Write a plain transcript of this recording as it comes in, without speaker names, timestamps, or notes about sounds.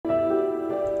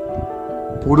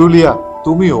পুরুলিয়া,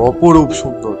 তুমি অপরূপ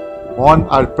সুন্দর। মন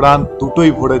আর প্রাণ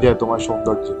দুটোই ভরে যায় তোমার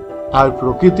সৌন্দর্যে। আর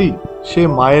প্রকৃতি সে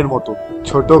মায়ের মতো,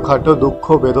 ছোটখাটো দুঃখ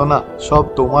বেদনা সব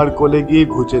তোমার কোলে গিয়ে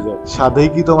ঘুচে যায়। সাধেই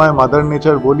কি তোমায় মাদার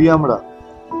নেচার বলি আমরা।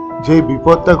 যে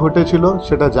বিপদটা ঘটেছিল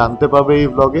সেটা জানতে পাবে এই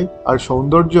ব্লগে, আর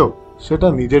সৌন্দর্য সেটা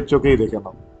নিজের চোখেই দেখে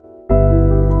নাও।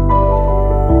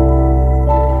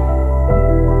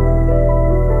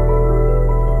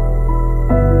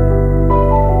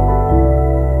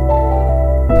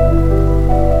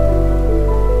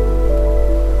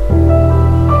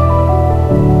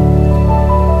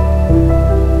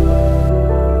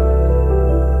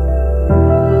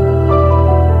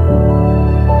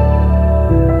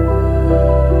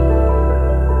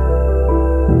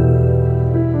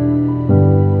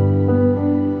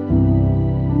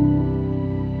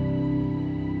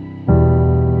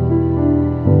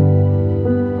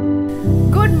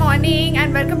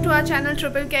 Channel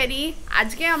triple carry.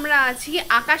 আজকে আমরা আছি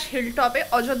আকাশ হিলটপে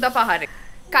অযোধ্যা পাহাড়ে।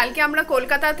 কালকে আমরা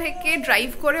কলকাতা থেকে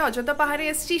ড্রাইভ করে অযোধ্যা পাহাড়ে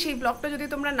এসেছি। সেই ব্লগটা যদি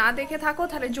তোমরা না দেখে থাকো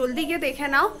তাহলে জলদি গিয়ে দেখে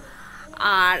নাও।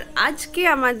 আর আজকে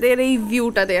আমাদের এই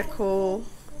ভিউটা দেখো।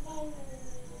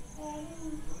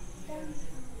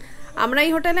 আমরা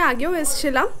এই হোটেলে আগেও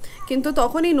এসেছিলাম, কিন্তু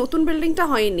তখন এই নতুন বিল্ডিংটা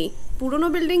হয়নি, পুরনো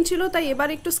বিল্ডিং ছিল, তাই এবার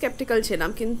একটু স্কেপটিক্যাল ছিলাম।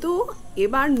 কিন্তু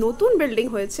এবার নতুন বিল্ডিং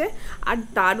হয়েছে আর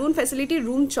দারুণ ফ্যাসিলিটি,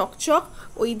 রুম চকচক।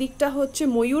 ওই দিকটা হচ্ছে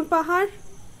ময়ূর পাহাড়,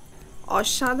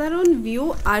 অসাধারণ ভিউ,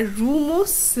 আর রুমও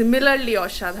সিমিলারলি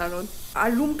অসাধারণ। আর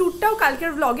রুম ট্যুরটাও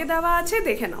কালকের ব্লগে দেওয়া আছে,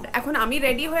 দেখে নাও। এখন আমি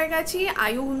রেডি হয়ে গেছি,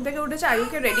 আয়ু ঘুম থেকে উঠেছে,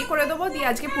 আয়ুকে রেডি করে দেবো, দিয়ে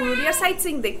আজকে পুরুলিয়ার সাইট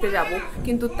সিইং দেখতে যাব।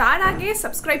 কিন্তু তার আগে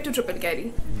সাবস্ক্রাইব টু ট্রিপল ক্যারি।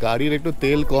 গাড়ির একটু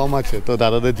তেল কম আছে, তো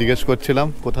দাদাদের জিজ্ঞেস করছিলাম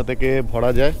কোথা থেকে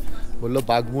ভরা যায়। বললো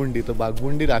বাঘমুন্ডি। তো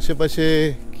বাঘমুন্ডির আশেপাশে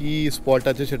কি স্পট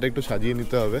আছে সেটা একটু সাজিয়ে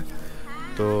নিতে হবে।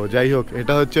 তো যাই হোক,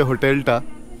 এটা হচ্ছে হোটেলটা।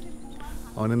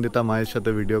 অনিন্দিতা মায়ের সাথে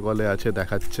ভিডিও কলে আছে,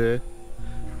 দেখাচ্ছে।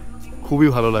 খুবই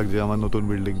ভালো লাগছে আমার নতুন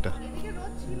বিল্ডিংটা,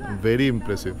 ভেরি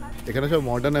ইমপ্রেসিভ। এখানে সব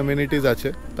মডার্ন অ্যামেনিটিস আছে,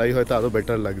 তাই হয়তো আরও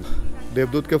বেটার লাগছে।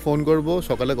 দেবদূতকে ফোন করব,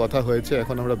 সকালে কথা হয়েছে,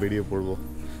 এখন আমরা বেরিয়ে পড়বো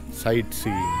সাইট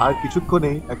সি। আর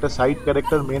কিছুক্ষণেই একটা সাইড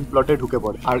ক্যারেক্টার মেন প্লটে ঢুকে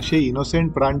পড়ে, আর সেই ইনোসেন্ট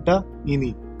প্রাণটা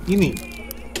ইনি।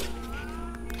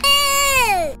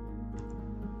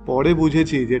 পরে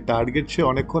বুঝেছি যে টার্গেট সে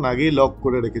অনেকক্ষণ আগেই লক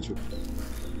করে রেখেছিল।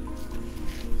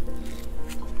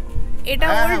 এটা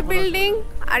ওল্ড বিল্ডিং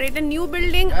আর এটা নিউ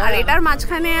বিল্ডিং, আর এটার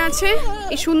মাঝখানে আছে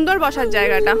এই সুন্দর বসার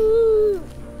জায়গাটা।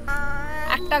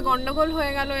 একটা গন্ডগোল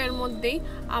হয়ে গেল এর মধ্যেই।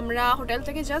 আমরা হোটেল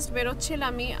থেকে জাস্ট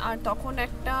বেরোচ্ছিলামই, আর তখন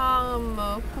একটা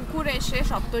কুকুর এসে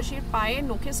সপ্তর্ষির পায়ে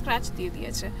নখে স্ক্র্যাচ দিয়ে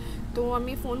দিয়েছে। তো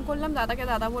আমি ফোন করলাম দাদাকে,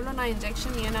 দাদা বললো না,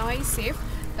 ইনজেকশন নিয়ে নেওয়াই সেফ।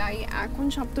 তাই এখন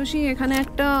সপ্তর্ষি এখানে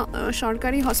একটা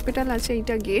সরকারি হসপিটাল আছে,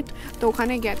 এইটা গেট, তো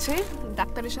ওখানে গেছে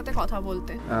ডাক্তারের সাথে কথা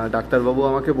বলতে। ডাক্তারবাবু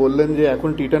আমাকে বললেন যে এখন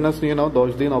টিটানাস নিয়ে নাও,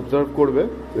 10 দিন অবজার্ভ করবে।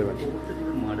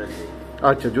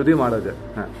 আচ্ছা, যদি মারা যায়,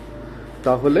 হ্যাঁ,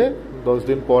 তাহলে 10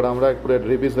 দিন পর আমরা পুরো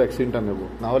রেবিস ভ্যাকসিনটা নেব।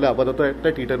 না হলে আপাতত একটা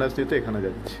টিটানাস নিতে এখানে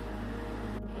যাচ্ছি।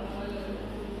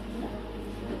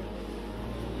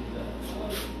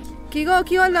 কি গো,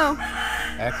 কি হলো?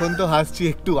 এখন তো হাসছি,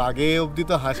 একটু আগে অবধি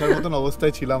তো হাসার মতন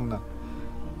অবস্থায় ছিলাম না।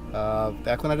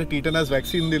 এখন একটা টিটানাস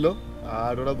ভ্যাকসিন দিল,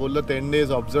 আর ওরা বললো 10 ডেজ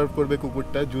অবজার্ভ করবে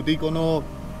কুকুরটা। যদি কোনো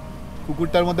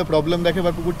কুকুরটার মধ্যে প্রবলেম দেখে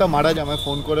বা কুকুরটা মারা যায়, আমায়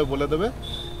ফোন করে বলে দেবে,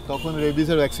 তখন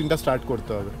রেবিসের ভ্যাকসিনটা স্টার্ট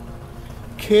করতে হবে।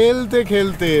 খেলতে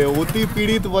খেলতে অতি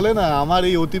পীড়িত বলে না, আমার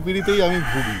এই অতি পীড়িতেই আমি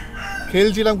ভুগি।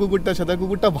 খেলছিলাম কুকুরটার সাথে,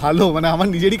 কুকুরটা ভালো, মানে আমার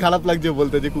নিজেরই খারাপ লাগছে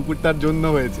বলতে যে কুকুরটার জন্য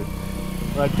হয়েছে।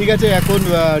 ঠিক আছে, এখন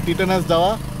টিটানাস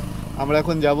দেওয়া। আমরা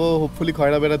এখন যাব হোপফুলি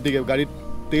খয়রাবেরার দিকে, গাড়ির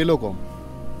তেলও কম।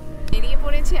 বেরিয়ে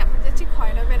পড়েছি, এখন যাচ্ছি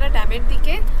খয়রাবেরা ড্যামের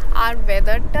দিকে। আর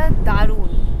ওয়েদারটা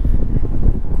দারুণ,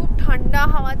 খুব ঠান্ডা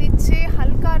হাওয়া দিচ্ছে,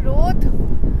 হালকা রোদ,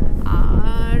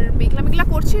 আর মেঘলা মেঘলা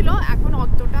করছিল, এখন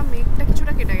অতটা মেঘটা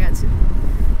কিছুটা কেটে গেছে।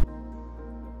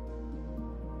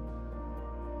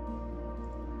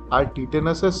 আর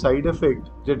টিটেনাসের সাইড এফেক্ট,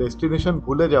 যে ডেস্টিনেশন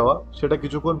ভুলে যাওয়া, সেটা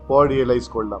কিছুক্ষণ পর রিয়েলাইজ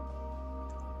করলাম।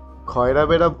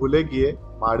 খয়রাবেরা ভুলে গিয়ে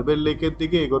মার্বেল লেকের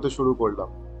দিকে এগোতে শুরু করলাম।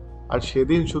 আর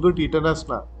সেদিন শুধু টিটানাস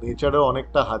না, নেচারেও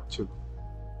অনেকটা হাত ছিল।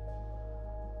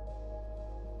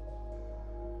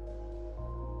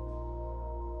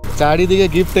 চারিদিকে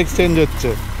গিফট এক্সচেঞ্জ হচ্ছে।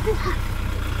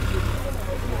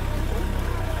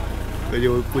 ওই যে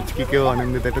ওই পুচকিকেও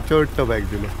আনন্দিত একটা ছোট্ট ব্যাগ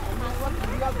দিল।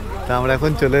 তা আমরা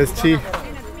এখন চলে এসেছি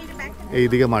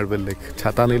এইদিকে মার্বেল লেক।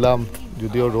 ছাতা নিলাম,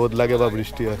 যদিও রোদ লাগে বা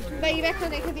বৃষ্টি হয়।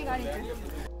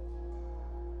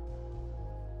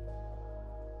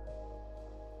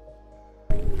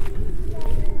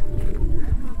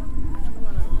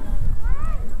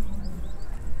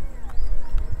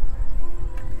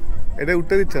 এটা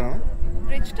উঠতে দিচ্ছে না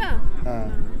ব্রিজটা? হ্যাঁ,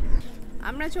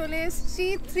 আমরা চলে এসেছি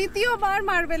তৃতীয়বার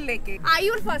মার্বেল লেকে।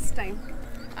 আয়ুর ফার্স্ট টাইম,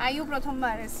 আয়ু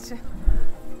প্রথমবার এসছে।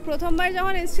 প্রথমবার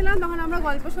যখন এসেছিলাম তখন আমরা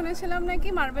গল্প শুনেছিলাম নাকি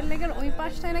মার্বেল লেকের ওই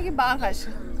পাশটায় নাকি বাঘ আসে।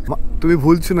 তুমি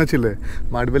ভুল শুনেছিলে,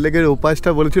 মার্বেল লেকের ওপাশটা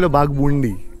বলেছিল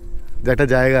বাঘমুন্ডি, যে একটা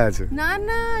জায়গা আছে। না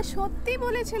না, সত্যি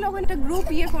বলেছিল, ওখানটা গ্রুপ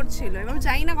করছিল। এবার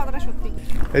জানি না কতটা সত্যি।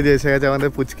 এই যে এসে গেছে আমাদের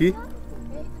পুচকি।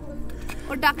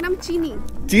 ওর ডাক নাম চিনি।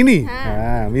 চিনি?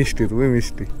 হ্যাঁ, মিষ্টি, তুমি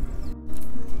মিষ্টি।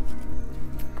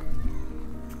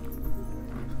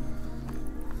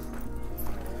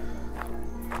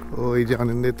 ওই যে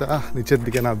অনিন্দিতা নিচের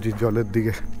দিকে নামছি, জলের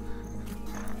দিকে।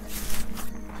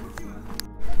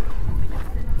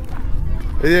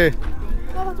 এই যে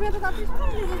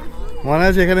মনে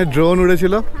আছে এখানে ড্রোন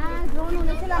উড়েছিল? হ্যাঁ, ড্রোন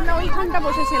উড়েছিল, আমরা ওইখানটা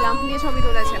বসেছিলাম, দিয়ে ছবি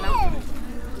তুলেছিলাম।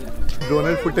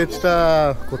 ড্রোনের ফুটেজটা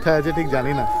কোথায় আছে ঠিক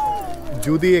জানি না,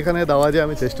 যদি এখানে দেওয়া যায়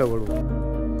আমি চেষ্টা করবো।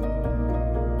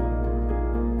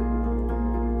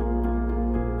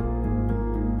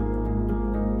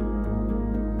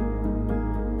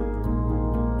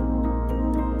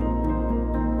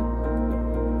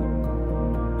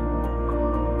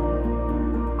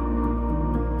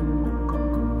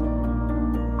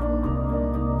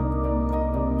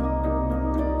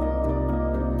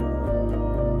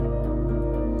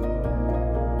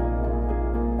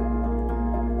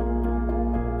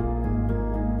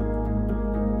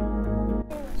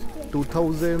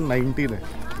 2019-এ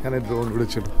এখানে ড্রোন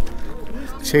উড়েছিল।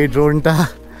 সেই ড্রোনটা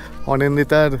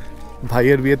অনিন্দিতার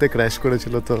ভাইয়ের বিয়েতে ক্র্যাশ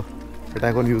করেছিল, তো এটা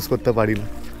এখন ইউজ করতে পারি না।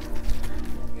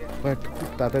 বাট খুব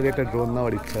তাড়াতাড়ি একটা ড্রোন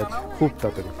নেওয়ার ইচ্ছা আছে, খুব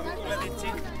তাড়াতাড়ি।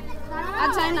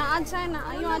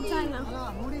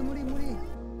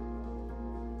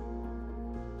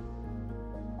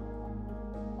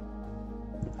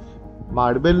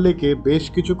 মার্বেল লেকে বেশ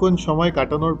কিছুক্ষণ সময়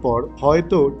কাটানোর পর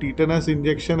হয়তো টিটানাস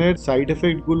ইনজেকশনের সাইড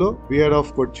এফেক্ট গুলো বিয়ার অফ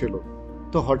করছিল,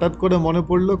 তো হঠাৎ করে মনে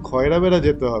পড়লো খয়রাবেরা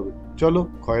যেতে হবে। চলো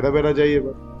খয়রাবেরা যাই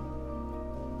এবার।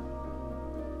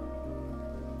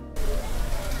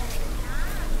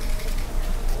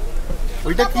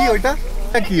 ওইটা কি? ওইটা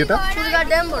কি? ওটা টুরগা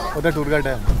ড্যাম। ওটা টুরগা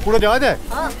ড্যাম পুরো যাওয়া যায়?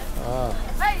 হ্যাঁ।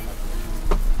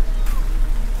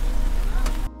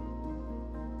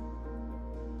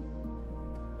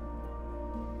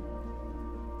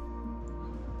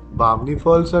 বামনি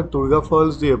ফলস আর টুরগা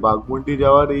ফলস দিয়ে বাঘমুন্ডি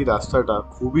যাওয়ার এই রাস্তাটা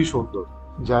খুবই সুন্দর।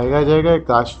 জায়গায় জায়গায়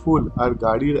কাশফুল আর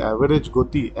গাড়ির অ্যাভারেজ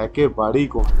গতি একেবারেই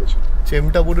কমে গেছে।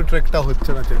 চেমটাপুরু ট্রেকটা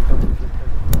হচ্ছে না, চেমটাপুরু ট্রেকটা।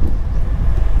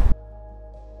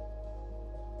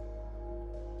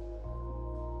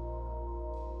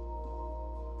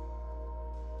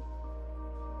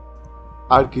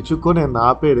 আর কিছুক্ষণে না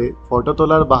পেরে ফটো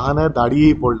তোলার বাহানায়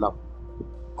দাঁড়িয়েই পড়লাম।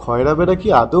 খয়রাবেরা কি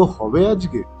আদৌ হবে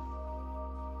আজকে?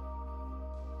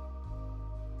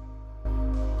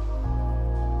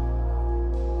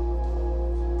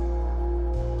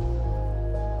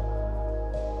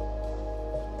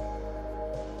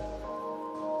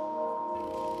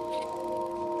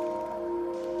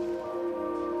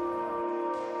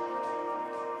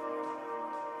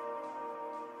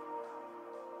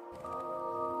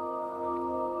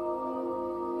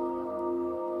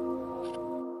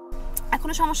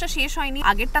 এখনো সমস্যা শেষ হয়নি।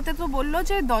 আগেরটাতে তো বললো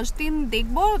যে 10 দিন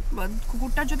দেখবো,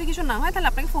 কুকুরটার যদি কিছু না হয় তাহলে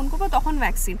আপনাকে ফোন করবো, তখন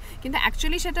ভ্যাকসিন। কিন্তু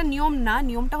অ্যাকচুয়ালি সেটা নিয়ম না।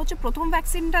 নিয়মটা হচ্ছে প্রথম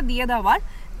ভ্যাকসিনটা দিয়ে দেওয়ার,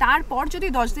 তারপর যদি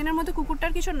 10 দিনের মধ্যে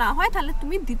কুকুরটার কিছু না হয় তাহলে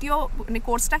তুমি দ্বিতীয় মানে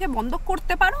কোর্সটাকে বন্ধ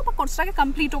করতে পারো বা কোর্সটাকে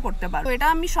কমপ্লিটও করতে পারো। এটা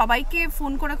আমি সবাইকে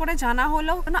ফোন করে করে জানা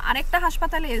হলো। আরেকটা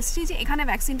হাসপাতালে এসেছি যে এখানে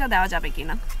ভ্যাকসিনটা দেওয়া যাবে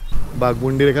কিনা।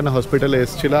 বাঘমুন্ডির এখানে হসপিটালে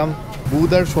এসেছিলাম।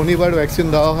 বুধ আর শনিবার ভ্যাকসিন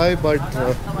দেওয়া হয়, বাট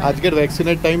আজকের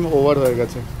ভ্যাকসিনের টাইম ওভার হয়ে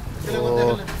গেছে। তো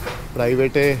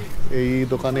প্রাইভেটে এই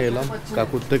দোকানে এলাম,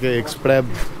 কাকুর থেকে এক্সপ্র্যাব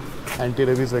অ্যান্টি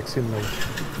রেবিস ভ্যাকসিন নেই।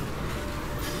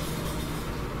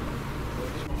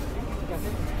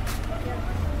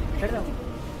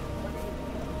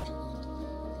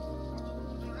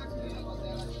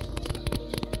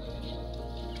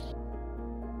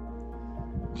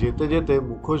 যেতে যেতে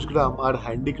মুখোশগ্রাম আর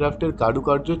হ্যান্ডিক্রাফটের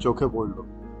কারুকার্য চোখে পড়ল।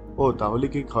 ও তাহলে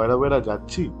কি খয়রাবেরা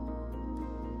যাচ্ছি?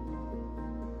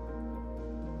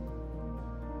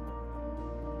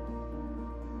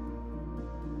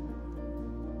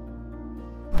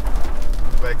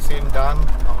 ভ্যাকসিন ডান,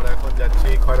 আমরা এখন যাচ্ছি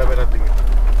খয়রাবেরার দিকে।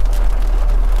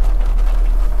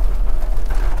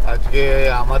 আজকে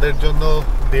আমাদের জন্য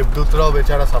দেবদূতরাও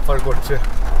বেচারা সাফার করছে।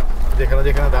 যেখানে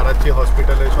যেখানে দাঁড়াচ্ছি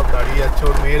হসপিটালে সব দাঁড়িয়ে যাচ্ছে।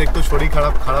 ওর মেয়ের একটু শরীর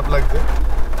খারাপ লাগছে,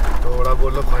 তো ওরা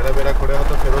বললো খয়রাবেরা করে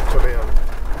হয়তো ফেরত চলে যাবে।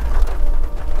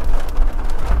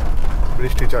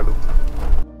 বৃষ্টি চালু।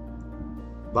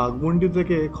 বাঘমুন্ডি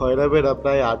থেকে খয়রাবেরা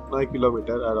প্রায় 8-9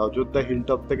 কিলোমিটার, আর অযোধ্যা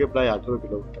হিলটপ থেকে প্রায় 18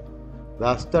 কিলোমিটার।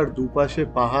 রাস্তার দুপাশে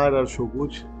পাহাড় আর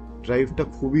সবুজ, ড্রাইভটা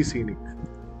খুবই সিনিক।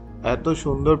 এত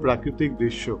সুন্দর প্রাকৃতিক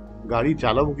দৃশ্য, গাড়ি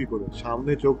চালাবো কি করে,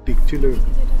 সামনে চোখ টিকছিল।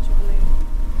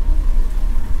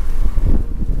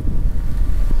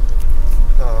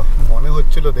 মনে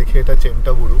হচ্ছিল দেখে এটা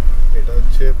চেমটাবুরু, এটা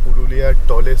হচ্ছে পুরুলিয়ার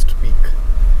টলেস্ট পিক।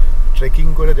 ট্রেকিং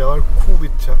করে যাওয়ার খুব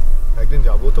ইচ্ছা, একদিন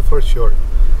যাবো তো ফর শিওর।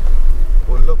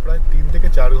 বললো প্রায় 3 থেকে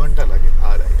 4 ঘন্টা লাগে,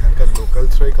 আর এখানকার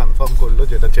লোকালসরাই কনফার্ম করলো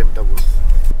যেটা চেমটাবুরু।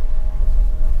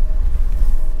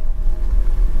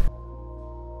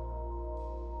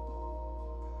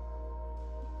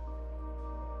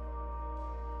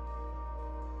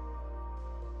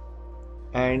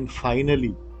 অ্যান্ড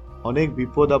ফাইনালি অনেক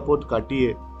বিপদ আপদ কাটিয়ে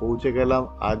পৌঁছে গেলাম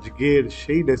আজকের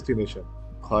সেই ডেস্টিনেশন,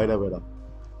 খয়রাবেরা।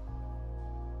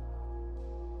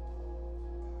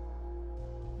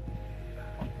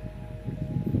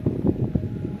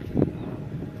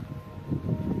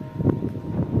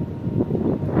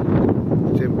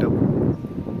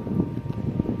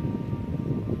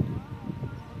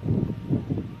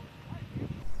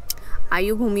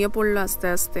 আয়ু ঘুমিয়ে পড়লো আস্তে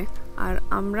আস্তে, আর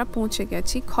আমরা পৌঁছে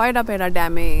গেছি খয়রাবেরা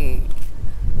ড্যামে।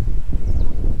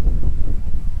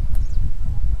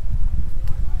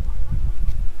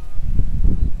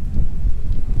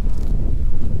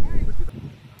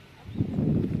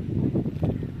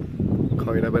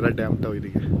 খয়রাবেরা ড্যামটা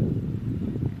ওইদিকে।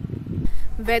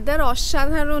 ওয়েদার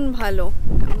অসাধারণ ভালো,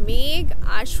 মেঘ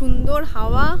আর সুন্দর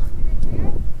হাওয়া।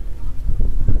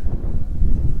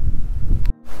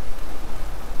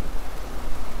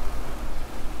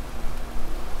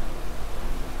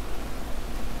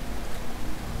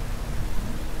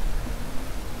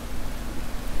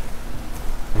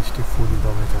 বৃষ্টি ফুল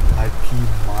দমে চলে, আর কি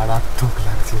মারাত্মক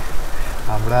লাগছে।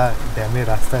 আমরা ড্যামের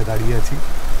রাস্তায় দাঁড়িয়ে আছি,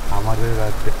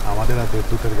 আমাদের আর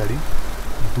বিদ্যুতের গাড়ি।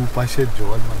 দুপাশে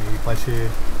জল, মানে এই পাশে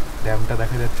ড্যামটা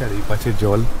দেখা যাচ্ছে আর এই পাশে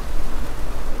জল।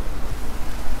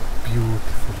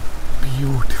 বিউটিফুল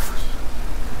বিউটিফুল,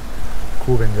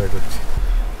 খুব এনজয় করছি।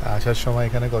 আসার সময়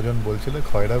এখানে কজন বলছিল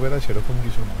খয়রাবেরা সেরকম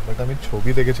কিছু না, বাট আমি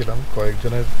ছবি দেখেছিলাম,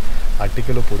 কয়েকজনের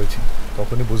আর্টিকেলও পড়েছি,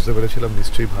 তখনই বুঝতে পেরেছিলাম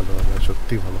নিশ্চয়ই ভালো হবে, আর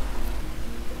সত্যিই ভালো।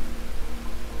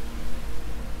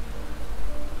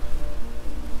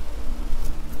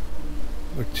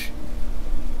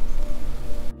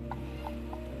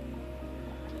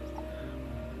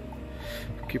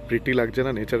 কি প্রিটি লাগছে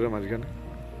না নেচারের মাঝখানে।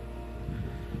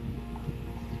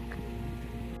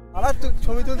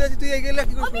 ছবি তুলতে আছি, তুই এগিয়ে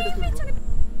কি করে ছবিটা তুলবি?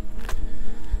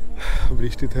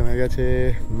 বৃষ্টি থেমে গেছে,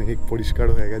 মেঘ পরিষ্কার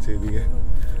হয়ে গেছে এদিকে,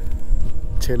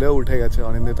 ছেলেও উঠে গেছে,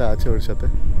 অনিন্দিতা আছে ওর সাথে।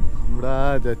 আমরা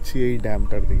যাচ্ছি এই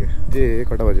ড্যামটার দিকে। যে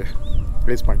কটা বাজে?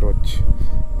 প্লিজ 5টা বাজছে,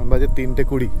 এখন বাজে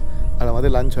 3:20, আর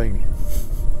আমাদের লাঞ্চ হয়নি।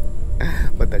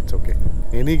 But that's okay,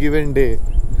 any given day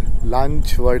lunch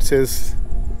versus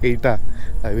এইটা,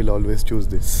 I will always choose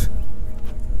this.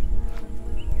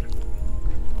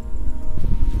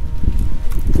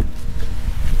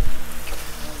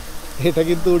 এটা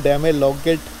কিন্তু ড্যামের লক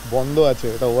গেট বন্ধ আছে,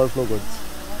 এটা ওভারফ্লো করছে।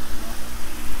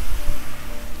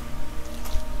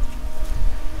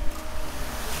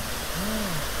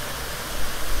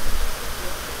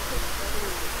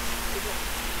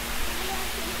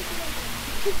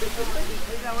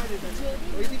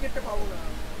 ওই টিকেটটা পাবো না।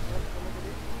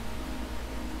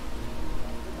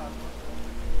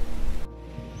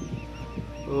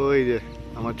 ওই যে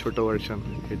আমার ছোট ভার্সন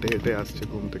হেঁটে হেঁটে আসছে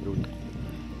ঘুম থেকে উঠে।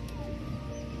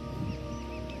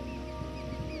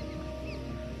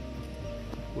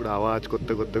 পুরো আওয়াজ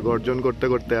করতে করতে, গর্জন করতে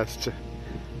করতে আসছে,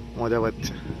 মজা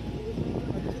পাচ্ছে।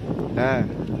 হ্যাঁ,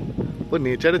 ও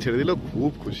নেচারে ছেড়ে দিল,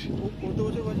 খুব খুশি।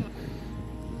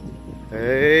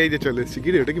 এই যে চলে এসছি। কি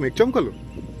রে, ওটা কি মেঘ চমকালো?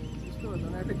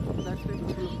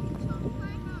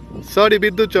 সরি,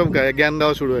 বিদ্যুৎ চমকায়, জ্ঞান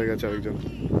দেওয়া শুরু হয়ে গেছে একজন।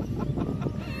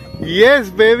 ইয়েস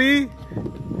বেবি,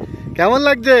 কেমন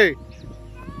লাগছে?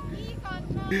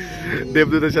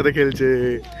 দেবদূতের সাথে খেলছে।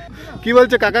 কি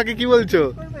বলছো কাকাকে, কি বলছো?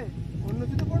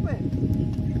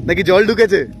 নাকি জল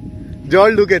ঢুকেছে? জল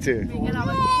ঢুকেছে।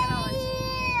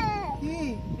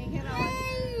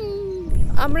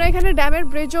 আমরা এখানে ড্যামের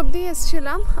ব্রিজ অব্দি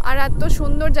এসেছিলাম, আর এত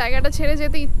সুন্দর জায়গাটা ছেড়ে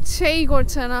যেতে ইচ্ছেই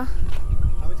করছে না।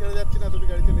 আমি ছেড়ে যাচ্ছি না, তুমি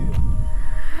গাড়ি চালিয়ে যাও।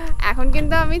 এখন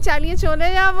কিন্তু আমি চালিয়ে চলে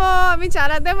যাব, আমি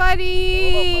চালাতে পারি,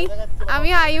 আমি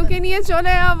আয়ুকে নিয়ে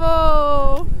চলে যাব।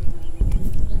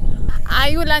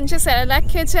 আয়ু লাঞ্চে স্যালাড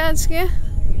খেয়েছে আজকে,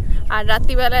 আর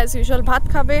রাত্রিবেলা অ্যাজ ইউজুয়াল ভাত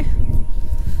খাবে।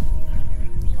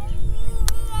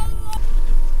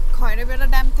 খয়রাবেরা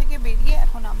ড্যাম থেকে বেরিয়ে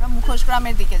এখন আমরা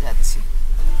মুখোশগ্রামের দিকে যাচ্ছি।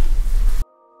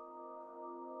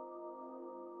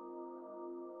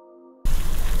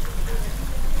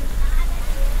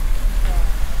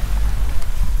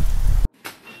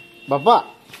 বাবা,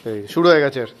 এই শুরু হয়ে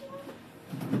গেছে।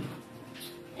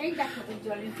 এই দেখো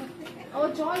জলের ও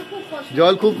জল খুব পছন্দ।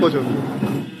 জল খুব পছন্দ।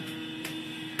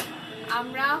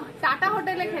 আমরা টাটা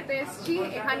হোটেলে খেতে এসেছি।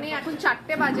 এখানে এখন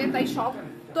 4টে বাজে, তাই সব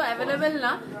তো অ্যাভেলেবেল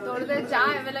না। তো ওদের যা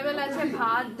অ্যাভেলেবেল আছে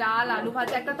ভাত, ডাল, আলু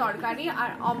ভাজা, একটা তরকারি আর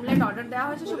অমলেট অর্ডার দেওয়া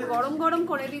হয়েছে। সব গরম গরম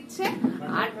করে দিচ্ছে।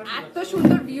 আর এত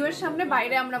সুন্দর ভিউ এর সামনে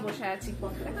বাইরে আমরা বসে আছি।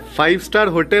 5 স্টার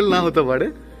হোটেল না হতে পারে,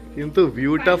 কিন্তু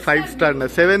ভিউটা 5 স্টার না,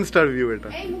 7 স্টার ভিউ। এটা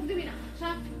এই মুখ দিবি না,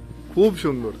 খুব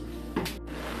সুন্দর।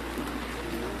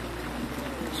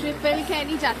 ট্রিপল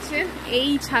ক্যারি যাচ্ছে এই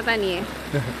ছাতা নিয়ে,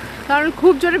 কারণ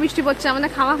খুব জোরে বৃষ্টি পড়ছে।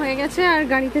 আমাদের খাওয়া হয়ে গেছে আর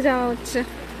গাড়িতে যাওয়া হচ্ছে।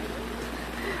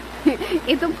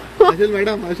 এ তো আসুন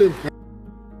ম্যাডাম, আসুন।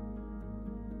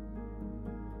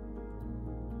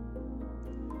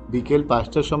 বিকেল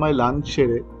 5টার সময় লাঞ্চ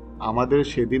সেরে আমাদের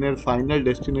সেদিনের ফাইনাল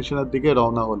ডেস্টিনেশনের দিকে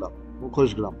রওনা হলাম,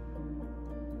 মুখোশগ্রাম।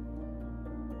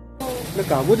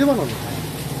 কাগজে বানানো?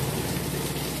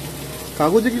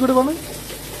 কাগজে কি করে বানায়?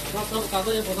 সব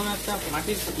কাগজে প্রথমে একটা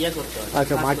মাটির ইয়ে করতে হয়।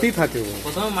 আচ্ছা, মাটি থাকে।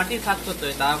 প্রথমে মাটি সাফ করতে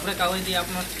হয়, তারপরে কাগজ দিয়ে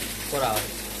আপনার করা হয়।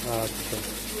 আচ্ছা,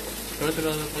 ছোট ছোট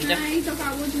এই তো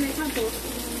কাগজ লেখা তো।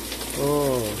 ও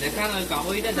লেখা ওই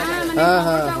কাগজটা দেখা যায়।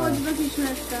 হ্যাঁ, কাগজ বা কিছু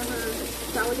একটা,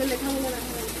 কাগজে লেখা বলে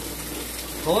রাখা হয়।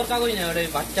 খবর কাগজ না, ওটা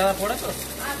বাচ্চারা পড়ে তো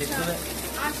স্কুলে।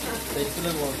 আচ্ছা, স্কুলে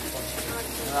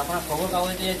আপনার খবর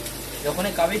কাগজ দিয়ে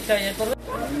যখনই কাগজটা ইয়ে করবে।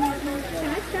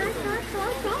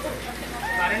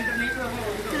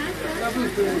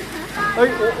 ওই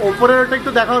ওপরের ওটা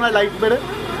একটু দেখাও না, লাইট বেড়ে।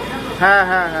 হ্যাঁ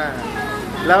হ্যাঁ হ্যাঁ,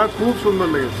 আমার খুব সুন্দর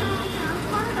লেগেছে।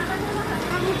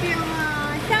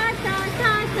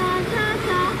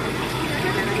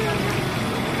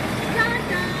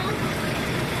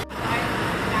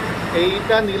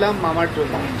 এইটা নিলাম মামার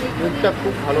জন্য, মুখটা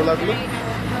খুব ভালো লাগলো।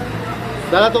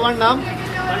 দাদা তোমার নাম?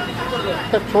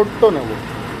 একটা ছোট্ট নেবো,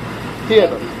 ঠিক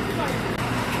আছে।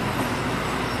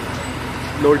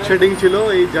 লোডশেডিং ছিল,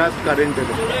 এই জাস্ট কারেন্ট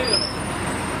এলো।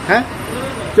 হ্যাঁ,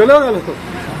 চলেও গেল।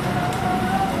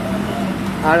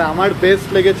 আর আমার বেস্ট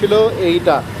লেগেছিল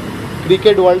এইটা,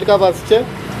 ক্রিকেট ওয়ার্ল্ড কাপ আসছে,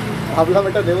 ভাবলাম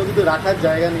এটা দেবো, কিন্তু রাখার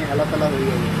জায়গা নেই, হেলাফেলা হয়ে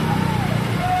যাবে,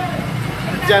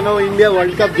 যেন ইন্ডিয়া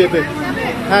ওয়ার্ল্ড কাপ জেতে।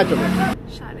 হ্যাঁ চলো।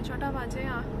 6:30 বাজে,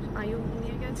 আয়ু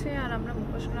ঘুমিয়ে গেছে আর আমরা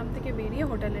মুখোশগ্রাম থেকে বেরিয়ে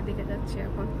হোটেলের দিকে যাচ্ছি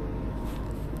এখন।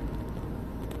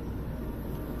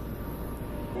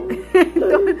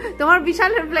 তোমার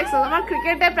বিশাল রিফ্লেক্স, তোমার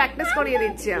ক্রিকেটে প্র্যাকটিস করিয়ে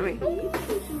দিচ্ছি আমি।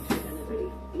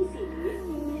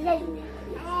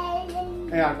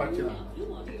 আর পারছি না।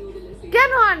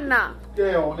 কেন আর না?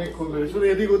 অনেকক্ষণ ধরে শুধু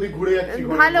এদিক ওদিক ঘুরে যাচ্ছি।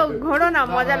 ভালো, ঘোরো না,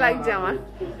 মজা লাগছে আমার।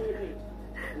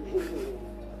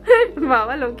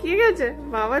 বাবা লুকিয়ে গেছে,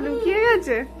 বাবা লুকিয়ে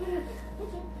গেছে।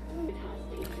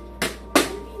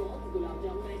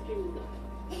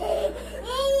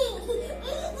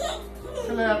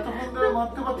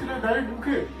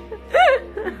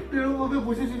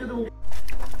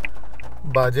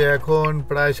 বাজে এখন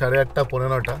প্রায় 8:30,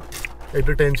 9:15।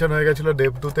 একটু টেনশন হয়ে গেছিল,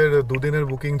 দেবদূতের 2 দিনের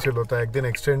বুকিং ছিল, তো একদিন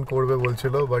এক্সটেন্ড করবে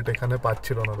বলছিল, বাট এখানে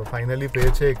পাচ্ছিল না, তো ফাইনালি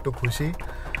পেয়েছে, একটু খুশি।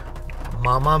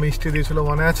 মামা মিষ্টি দিয়েছিল,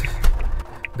 মনে আছে?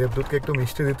 দেবদূতকে একটু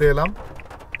মিষ্টি দিতে এলাম,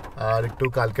 আর একটু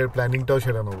কালকের প্ল্যানিংটাও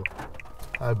সেরে নেবো।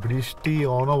 আর বৃষ্টি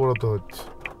অনবরত হচ্ছে।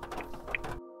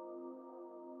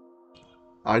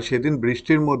 আর সেদিন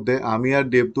বৃষ্টির মধ্যে আমি আর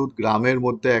দেবদূত গ্রামের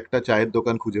মধ্যে একটা চায়ের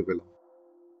দোকান খুঁজে পেলাম।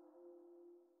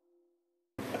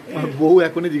 বউ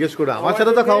এখনই জিজ্ঞেস করে, আমার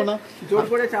সাথে তো খাও না। জোর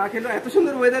করে চা খেলো, এত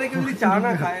সুন্দর ওয়েদারে কেউ যদি চা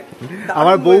না খায়।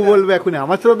 আমার বউ বলবে এখনই,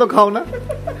 আমার সাথে তো খাও না।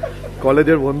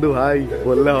 কলেজের বন্ধু ভাই,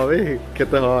 বললে হবে,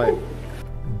 খেতে হয়।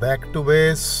 Back to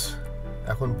base.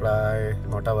 এখন প্রায়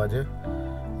 9টা বাজে,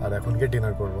 আর এখন গিয়ে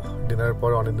ডিনার করবো। ডিনারের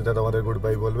পর অনিন্দিতা তোমাদের গুড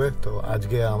বাই বলবে, তো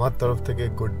আজকে আমার তরফ থেকে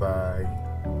গুড বাই।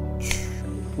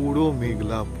 পুরো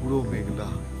মেঘলা, পুরো মেঘলা,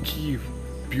 কি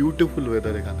বিউটিফুল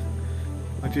ওয়েদার এখানে।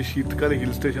 আচ্ছা, শীতকালে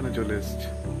হিল স্টেশনে চলে এসেছে,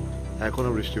 এখনো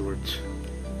বৃষ্টি পড়ছে।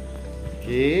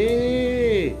 কে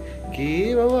কে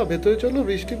বাবা, ভেতরে চলো,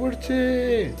 বৃষ্টি পড়ছে,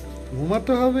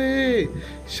 ঘুমাতে হবে।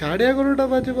 11:30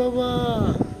 বাজে বাবা।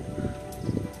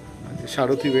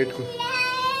 সারথি ওয়েট কর,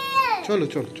 চলো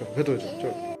চলো চলো ভেতরে চলো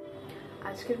চলো।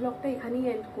 আজকের ব্লগটা এখানেই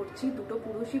এন্ড করছি। দুটো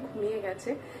পুরুষই ঘুমিয়ে গেছে।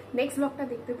 নেক্সট ব্লগটা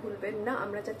দেখতে ভুলবেন না।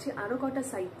 আমরা যাচ্ছি আরো কটা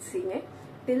site seeing A.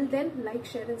 Till then like,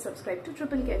 share and subscribe to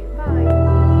triple carry. By.